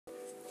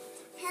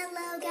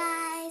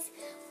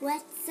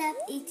What's up?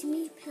 It's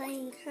me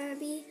playing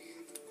Kirby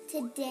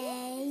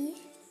today.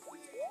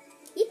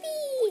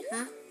 Yippee!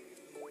 Huh?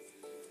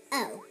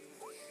 Oh.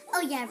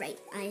 Oh yeah, right.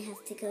 I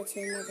have to go to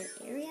another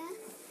area.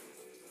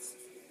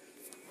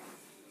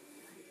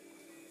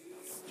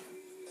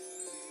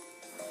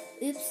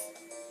 Oops.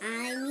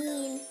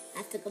 I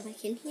have to go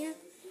back in here.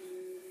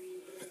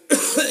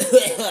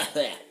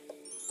 I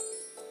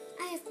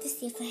have to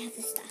see if I have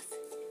the stuff.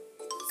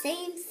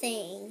 Same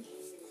thing.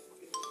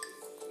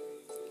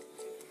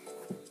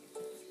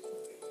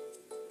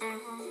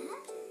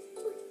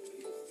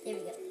 There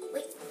we go.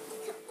 Wait.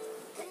 Come.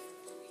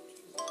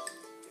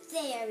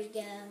 There we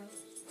go.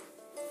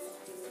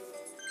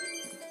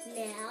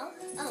 Now,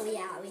 oh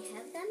yeah, we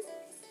have them.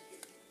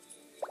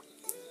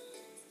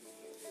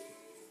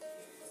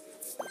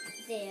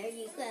 There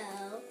you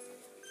go.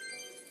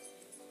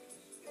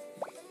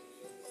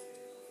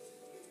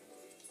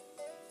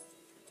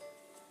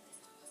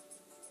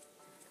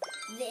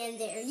 Then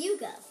there you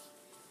go.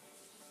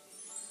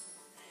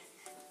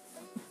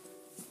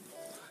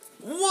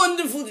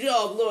 Wonderful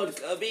job, Lord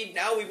Kirby.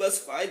 Now we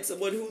must find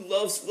someone who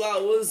loves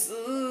flowers.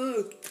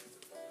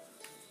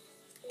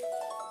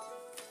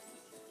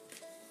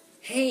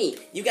 Hey,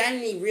 you got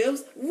any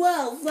rooms?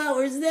 Wow,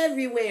 flowers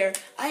everywhere.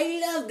 I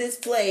love this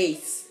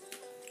place.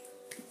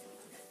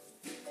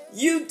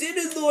 You did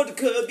it, Lord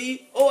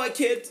Kirby. Oh, I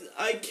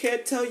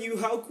can't tell you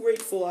how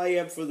grateful I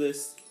am for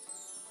this.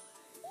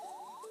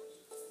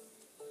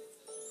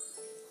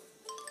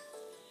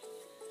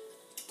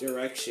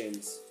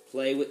 Directions.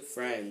 Play with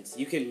friends.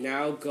 You can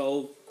now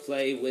go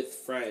play with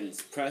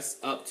friends. Press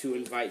up to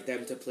invite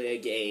them to play a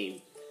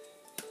game.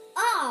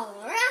 All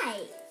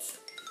right.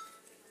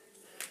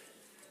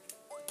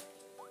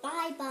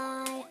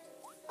 Bye-bye.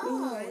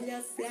 Oh, I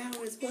love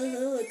flowers.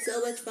 Whoa, it's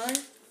so much fun.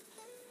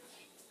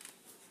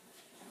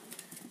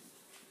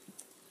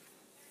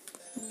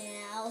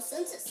 Now,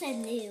 since it said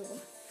new,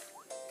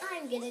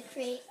 I'm going to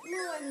create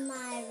more in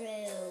my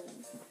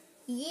room.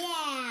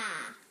 Yeah.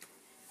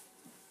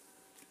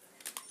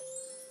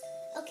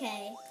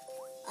 Okay.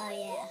 Oh,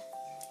 yeah.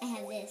 I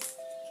have this.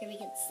 Kirby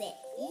can sit.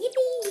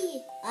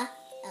 Yippee! Oh,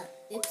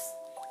 oops.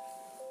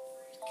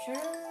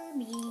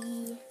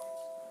 Kirby.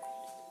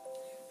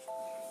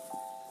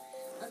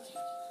 Okay.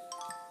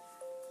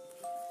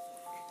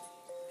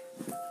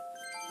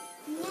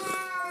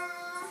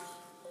 Now.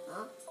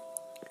 Huh?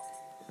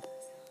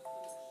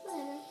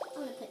 I'm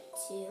going to put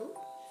 2.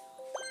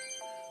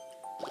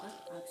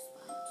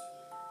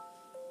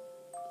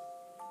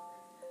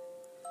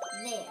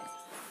 There.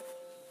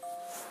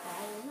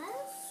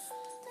 Almost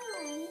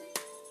done.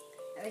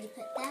 I already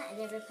put that. I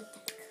never put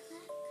that crack.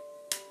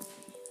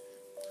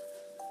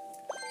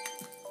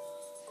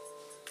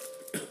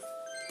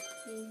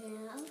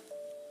 Now,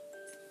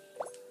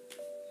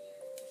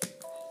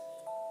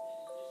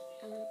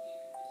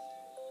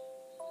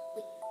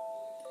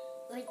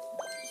 wait,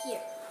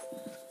 here.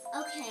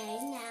 Okay,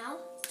 now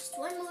just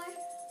one more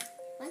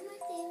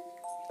thing.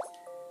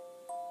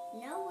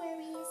 No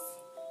worries.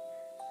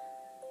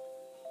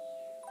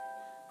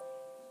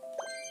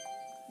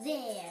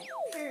 There,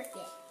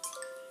 perfect.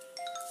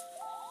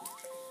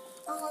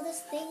 All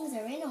those things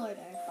are in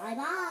order.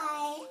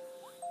 Bye-bye.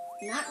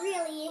 Not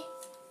really.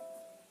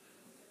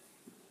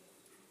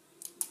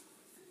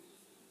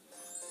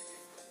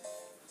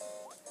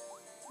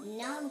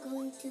 Now I'm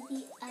going to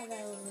the other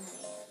land.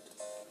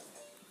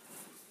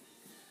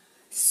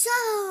 So,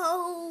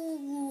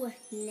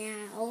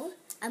 now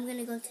I'm going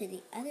to go to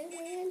the other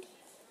land.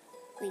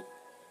 Wait,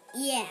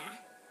 yeah.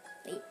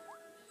 Wait.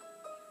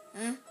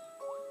 Huh?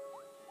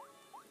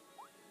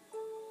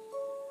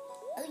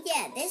 Oh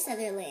yeah, this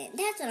other land.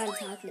 That's what I'm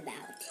talking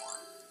about.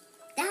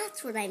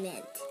 That's what I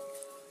meant.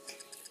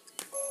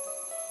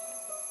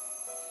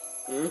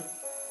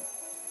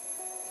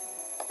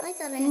 I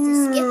thought I had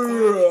to skip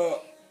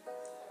that.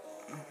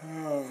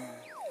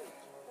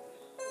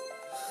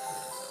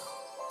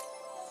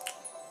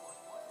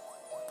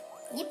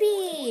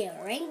 Yippee!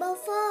 Rainbow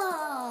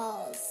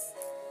Falls!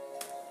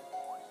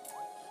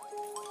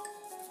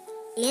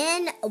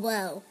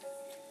 Whoa.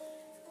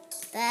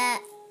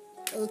 That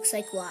looks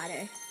like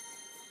water.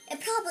 It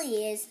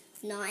probably is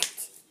not.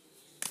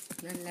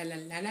 La la la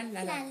la la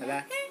la la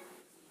la.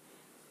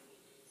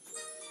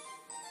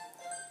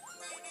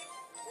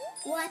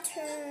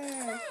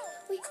 Water.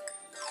 Wait.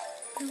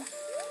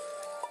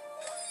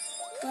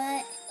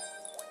 What?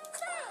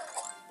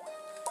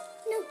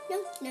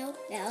 No.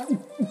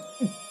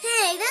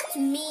 Hey, that's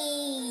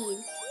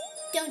mean.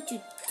 Don't you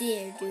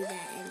dare do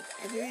that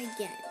ever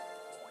again.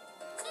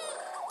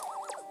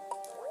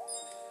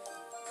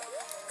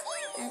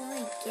 How do I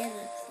get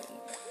up there?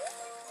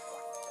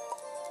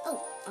 Oh,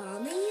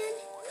 man.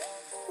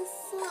 We'll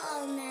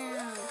fall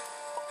now.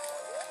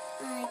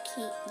 I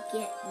can't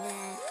get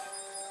that.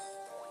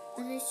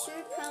 But I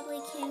sure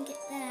probably can get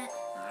that.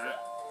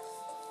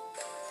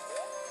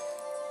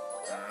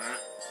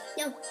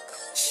 No.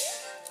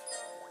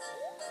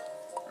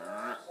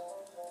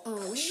 Oh,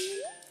 man.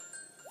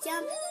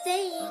 Jump,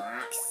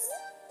 thanks.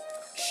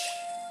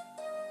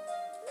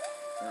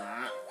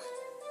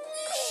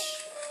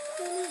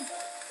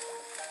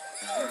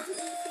 Didn't you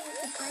think it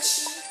could bite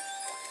me?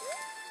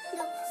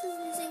 No, I'm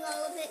losing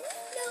all of it.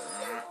 No,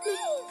 no,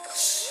 no.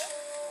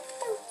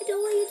 No, I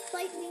don't want you to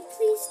bite me.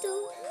 Please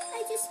don't.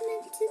 I just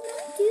meant to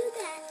not do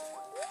that.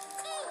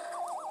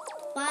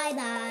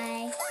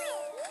 Bye-bye.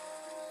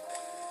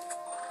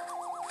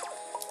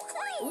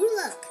 Ooh,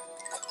 look.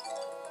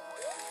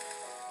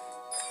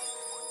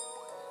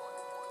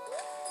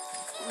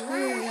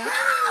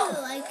 Wow,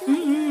 I got it.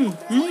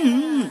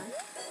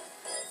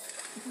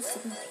 I'm supposed to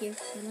go up here,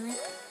 am I?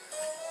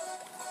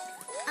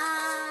 I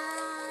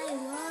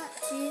want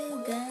to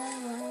go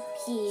up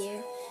here,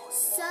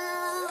 so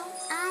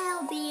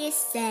I'll be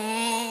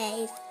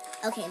safe.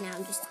 Okay, now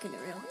I'm just gonna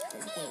roll the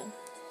game.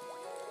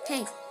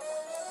 Hey,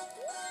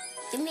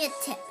 give me a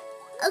tip.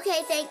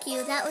 Okay, thank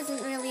you. That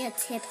wasn't really a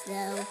tip,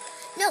 though.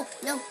 No,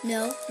 no,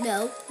 no,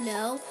 no,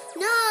 no,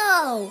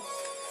 no!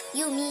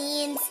 You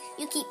means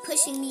you keep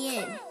pushing me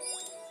in.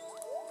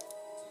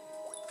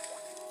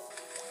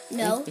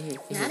 No,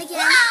 not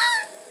again.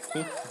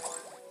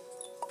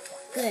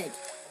 Good.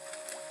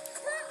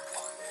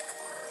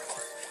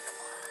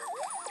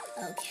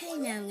 Okay,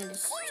 now I'm gonna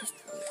just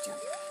really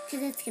jump,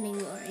 because it's getting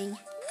boring.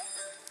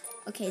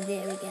 Okay,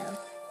 there we go.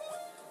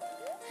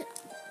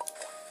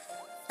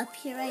 Up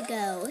here I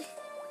go.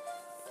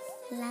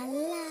 La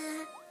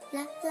la,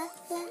 la la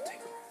la.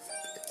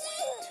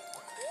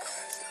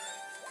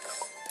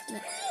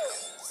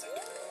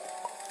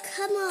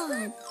 Come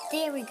on,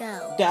 there we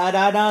go. Da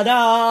da da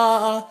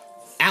da!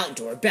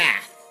 Outdoor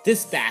bath.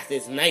 This bath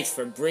is nice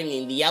for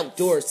bringing the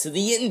outdoors to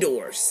the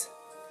indoors.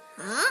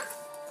 Huh?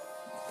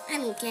 I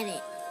don't get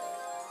it.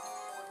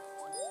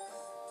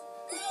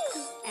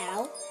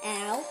 Ow,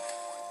 ow.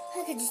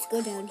 I could just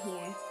go down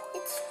here.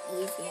 It's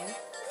easier.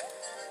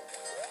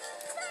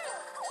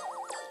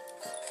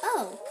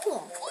 Oh,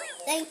 cool.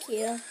 Thank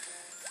you.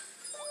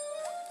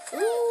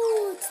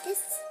 Ooh, what's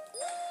this?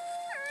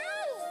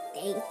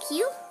 Thank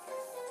you.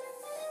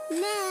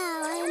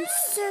 Now I'm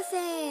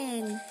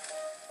surfing.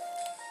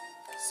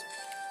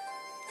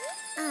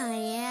 I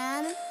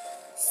am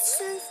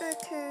Surfer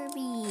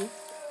Kirby.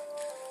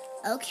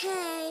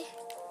 Okay.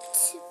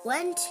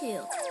 1,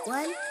 2.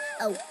 1.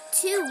 Oh,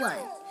 2, 1.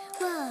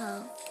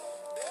 Whoa.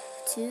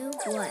 2,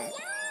 1.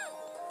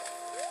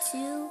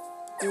 2,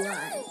 1.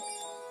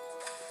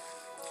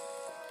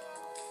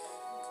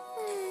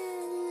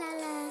 La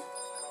la.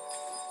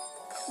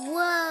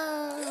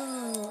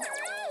 Whoa.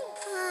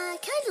 I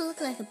kind of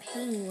look like a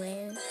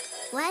penguin.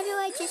 Why do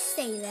I just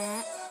say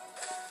that?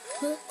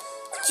 Huh?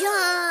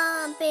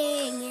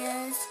 Jumping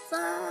is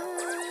fun.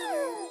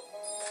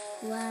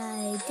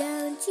 Why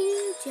don't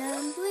you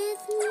jump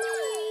with me?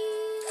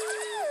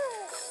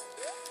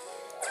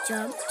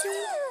 Jump,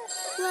 jump.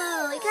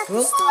 Whoa, I got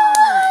the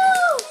star.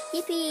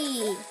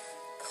 Yippee.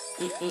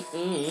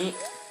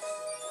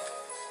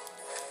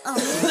 Oh.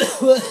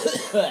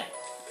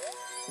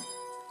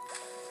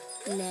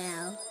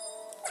 Now,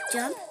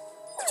 jump,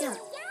 jump.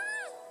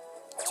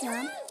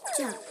 Jump,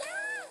 jump.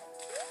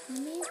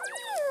 Mommy?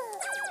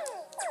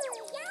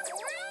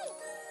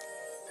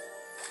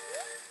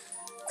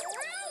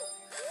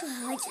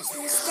 Oh, I just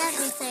missed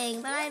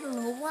everything, but I don't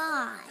know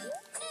why.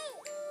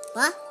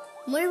 What?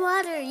 More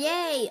water,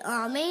 yay!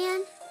 Aw,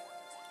 man.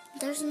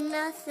 There's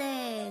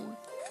nothing.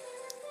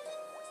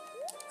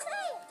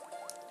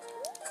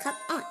 Come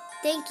on.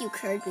 Thank you,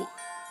 Kirby.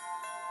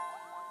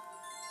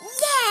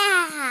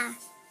 Yeah!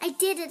 I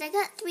did it. I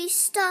got 3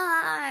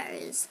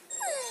 stars.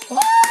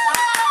 La.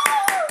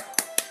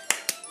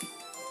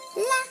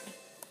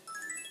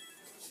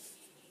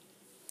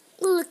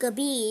 Look, a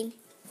bean.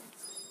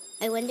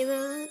 I wonder what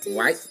it is.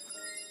 What?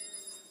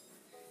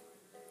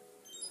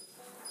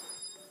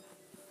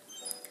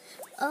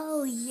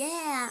 Oh,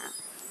 yeah.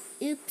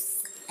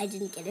 Oops. I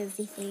didn't get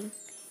everything.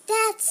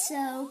 That's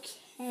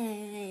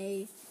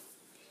okay.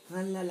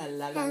 La la la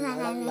la La, la la,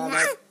 la la, la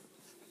la.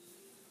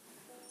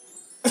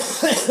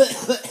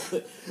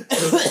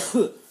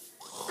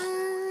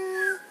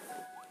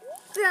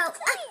 Throw up.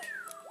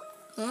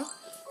 Huh?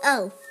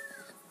 Oh.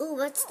 Ooh,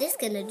 what's this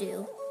gonna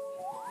do?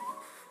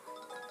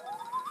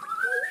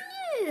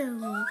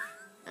 Huh?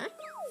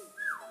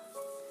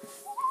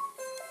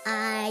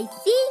 I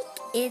think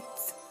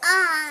it's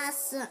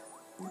awesome.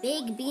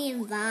 Big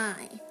bean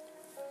vine.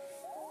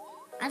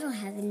 I don't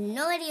have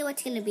no idea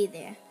what's gonna be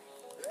there.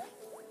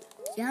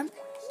 Jump,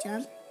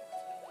 jump.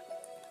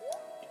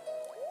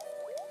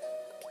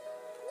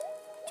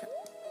 Jump.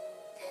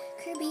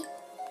 Kirby,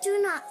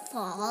 do not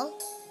fall.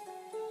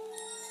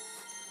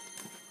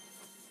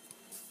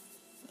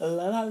 la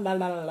la la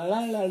la la la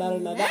la la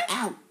la la.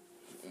 Ow!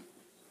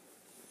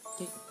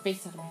 Get your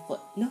face out of my foot.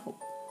 No.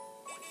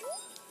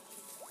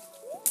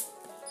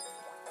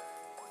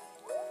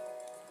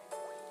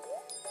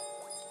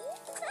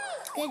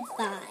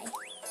 Goodbye.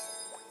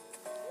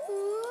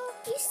 Oh,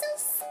 you're so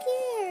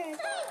scared.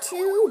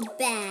 Too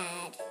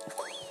bad.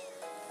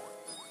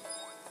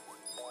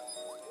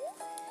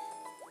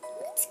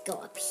 Let's go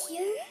up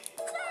here.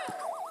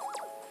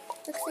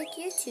 Looks like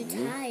you're too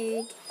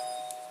tired.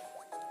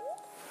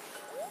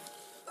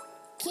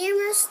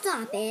 Camera,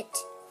 stop it.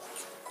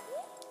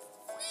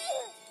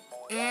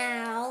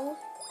 Ow.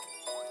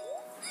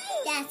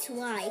 That's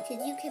why,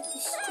 because you kept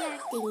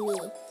distracting me.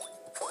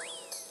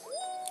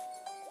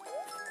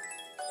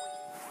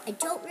 I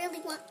don't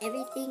really want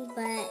everything,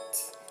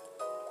 but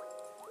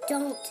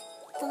don't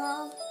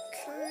fall,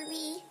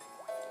 Kirby.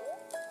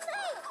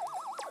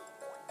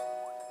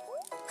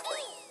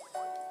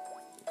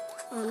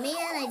 Oh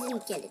man, I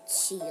didn't get a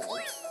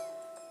shield.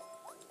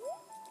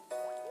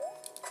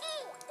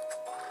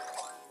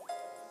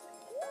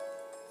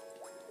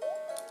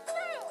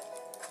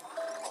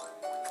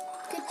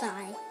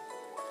 Goodbye.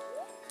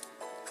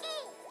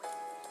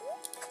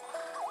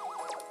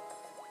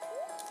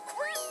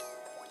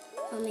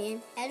 Oh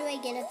man, how do I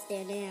get up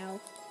there now?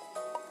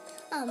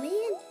 Oh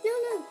man,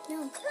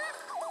 no.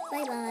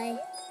 Bye-bye.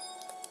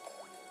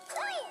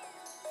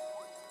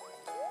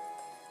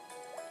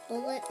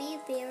 Will it be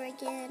there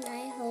again?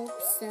 I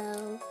hope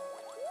so.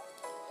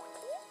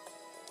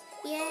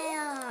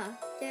 Yeah,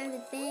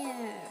 they're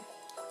there.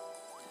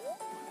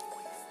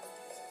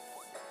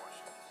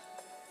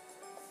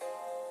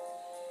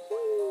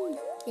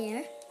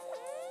 There.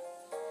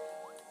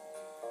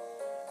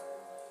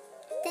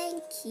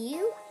 Thank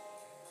you.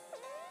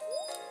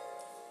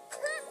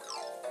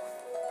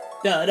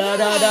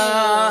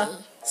 Da.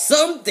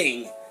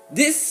 Something.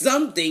 This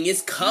something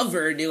is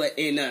covered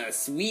in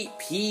sweet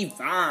pea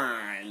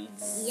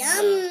vines.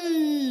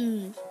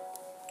 Yum!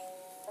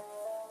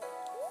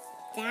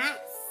 That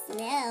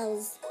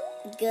smells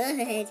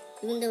good,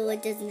 even though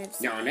it doesn't have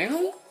salt.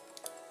 No.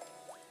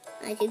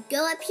 I could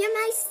go up here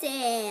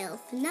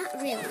myself. Not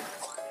really.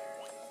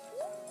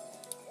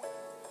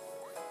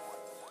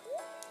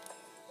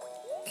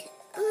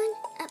 Come on,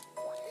 up.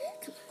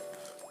 Come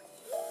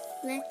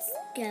on. Let's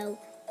go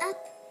up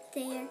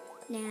there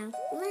now.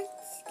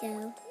 Let's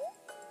go.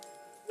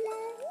 La,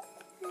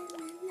 la,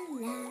 la,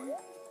 la,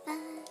 ba,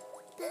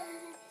 ba,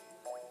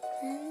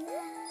 la,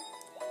 la.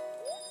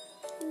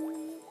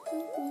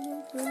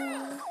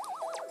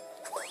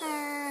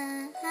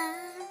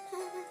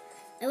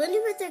 I wonder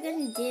what they're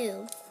gonna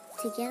do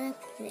to get up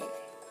there.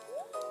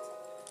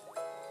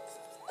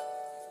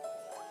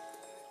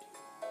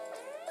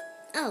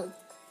 Oh,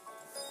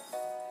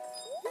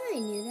 I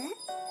knew that.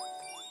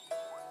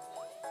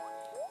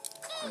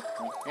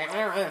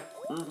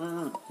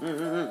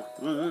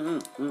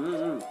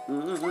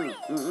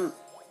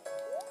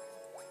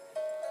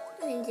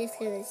 I'm just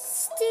gonna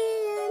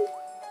stand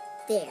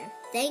there.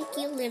 Thank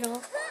you,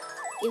 little.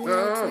 Even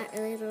though it's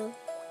not little.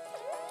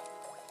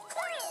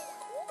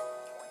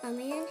 Oh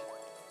man,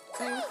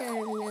 I got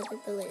another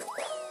balloon.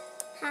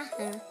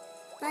 Haha.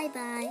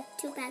 Bye-bye.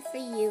 Too bad for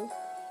you.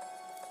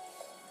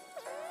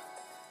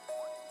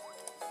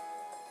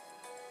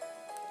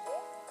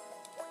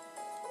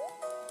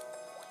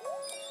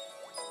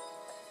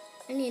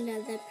 I need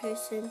another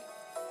person.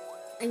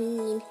 I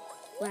mean,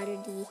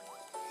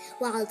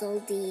 Waddle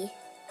Dee.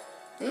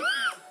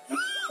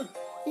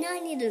 No, I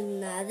need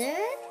another.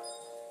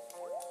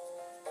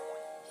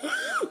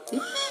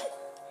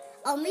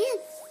 Oh man,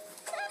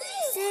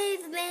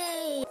 save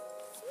me!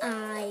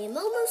 I am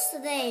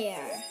almost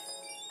there.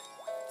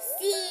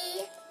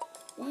 See,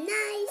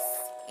 nice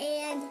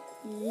and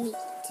neat.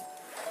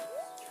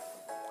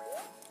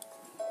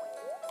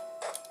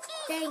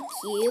 Thank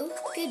you.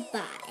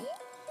 Goodbye.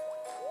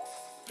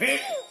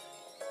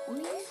 Oh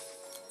man.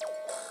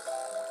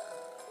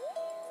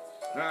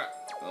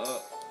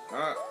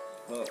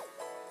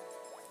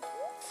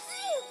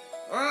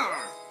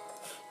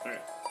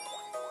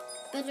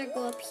 Better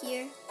go up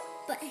here.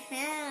 But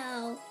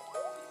how?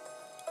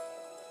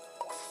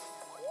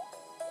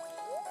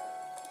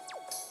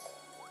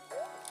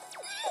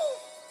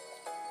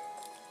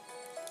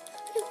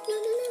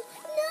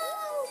 No.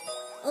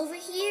 Over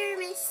here,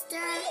 mister.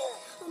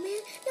 Oh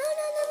man. No.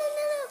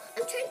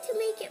 I'm trying to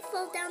make it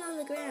fall down on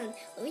the ground.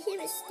 Over here,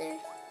 mister.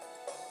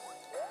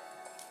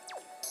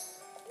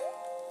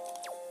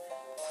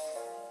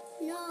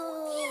 No.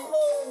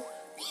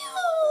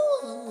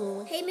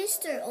 Hey,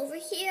 mister, over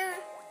here.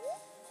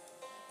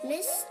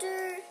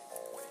 Mister.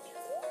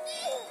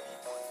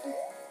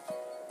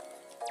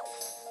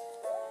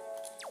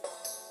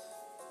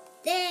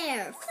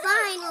 There,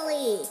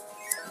 finally.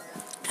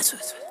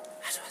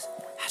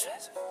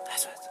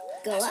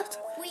 Go up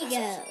we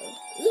go.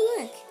 Ooh,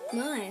 look,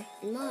 more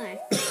and more.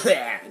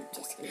 I'm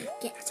just gonna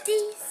get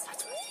these.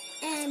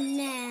 And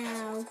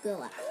now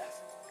go up.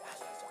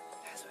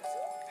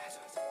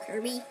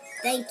 Kirby,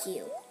 thank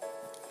you.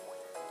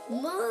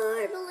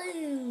 More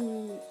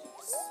balloons.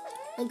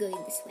 I'm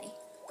going this way.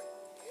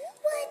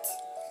 What?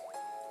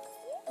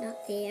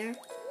 Not there.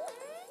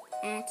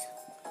 At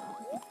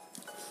all.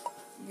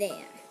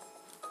 There.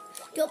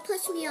 Don't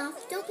push me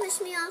off. Don't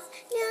push me off.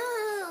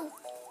 No.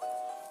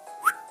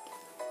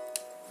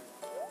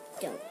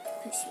 Don't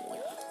push me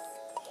off.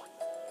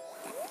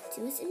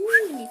 That was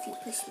mean if you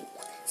push me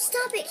off.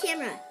 Stop it,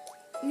 camera.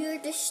 You're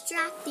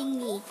distracting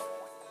me.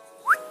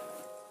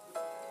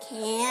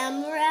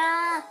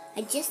 Camera.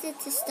 I just said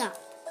to stop.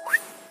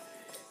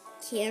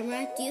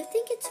 Camera, do you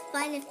think it's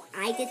fun if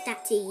I did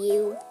that to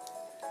you?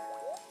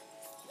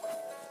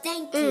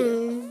 Thank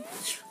you.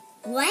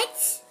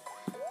 What?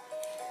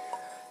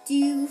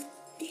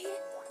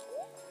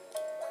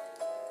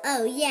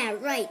 Oh, yeah,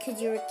 right, because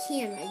you're a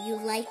camera. You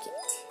like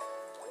it.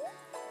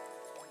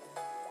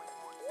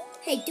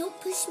 Hey,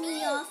 don't push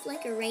me off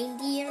like a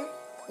reindeer.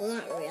 Well,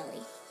 not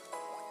really.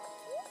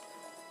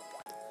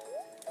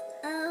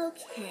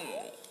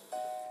 Okay.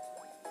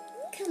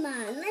 Come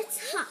on,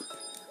 let's hop.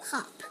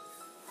 Hop.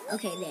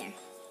 Okay, there.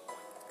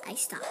 I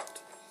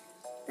stopped.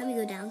 Let me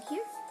go down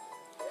here.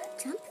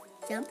 Jump,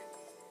 jump,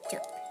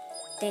 jump.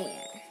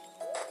 There.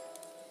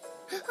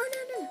 Oh,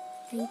 no.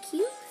 Thank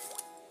you.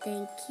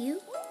 Thank you.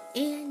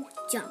 And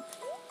jump.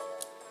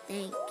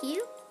 Thank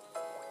you.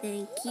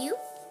 Thank you.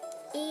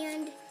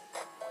 And...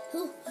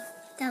 oh,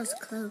 that was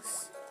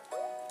close.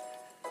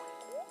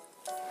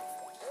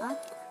 Hop.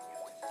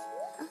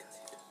 Up.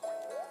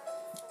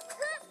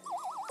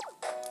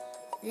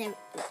 There.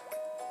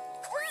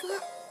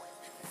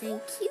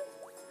 Thank you.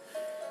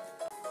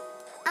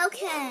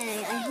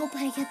 Okay, I hope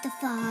I get the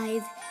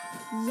 5.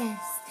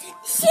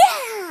 Yes.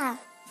 Yeah!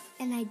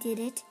 And I did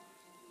it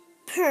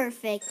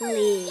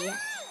perfectly.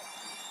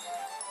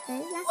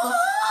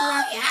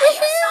 Oh, yeah,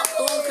 you're so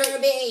cool,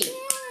 Kirby.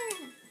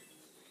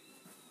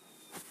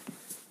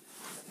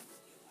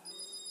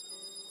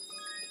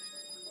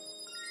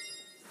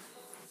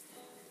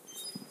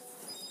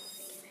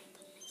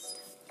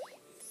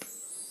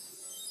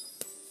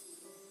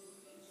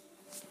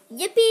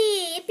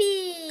 Yippee!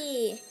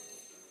 Yippee!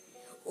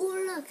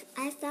 Oh, look,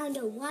 I found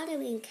a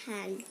watering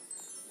can.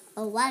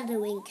 A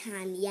watering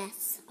can,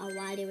 yes, a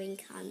watering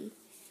can.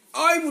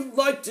 I would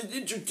like to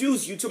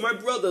introduce you to my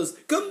brothers.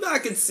 Come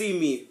back and see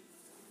me.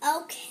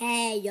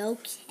 Okay.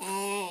 Oops.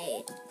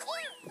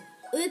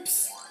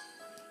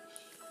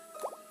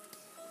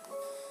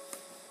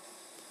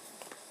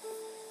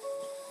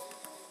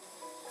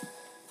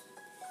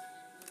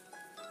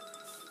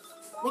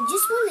 We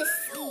just want to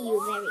see you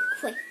very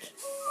quick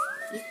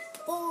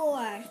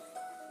before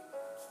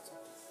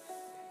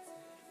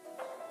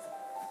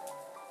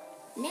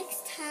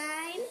next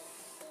time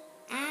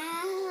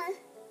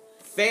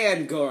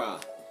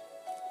Fangora.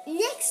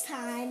 Next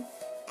time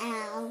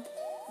I'll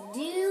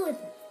do with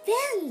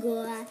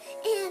Fangora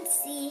and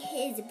see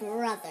his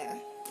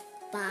brother.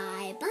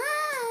 Bye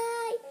bye.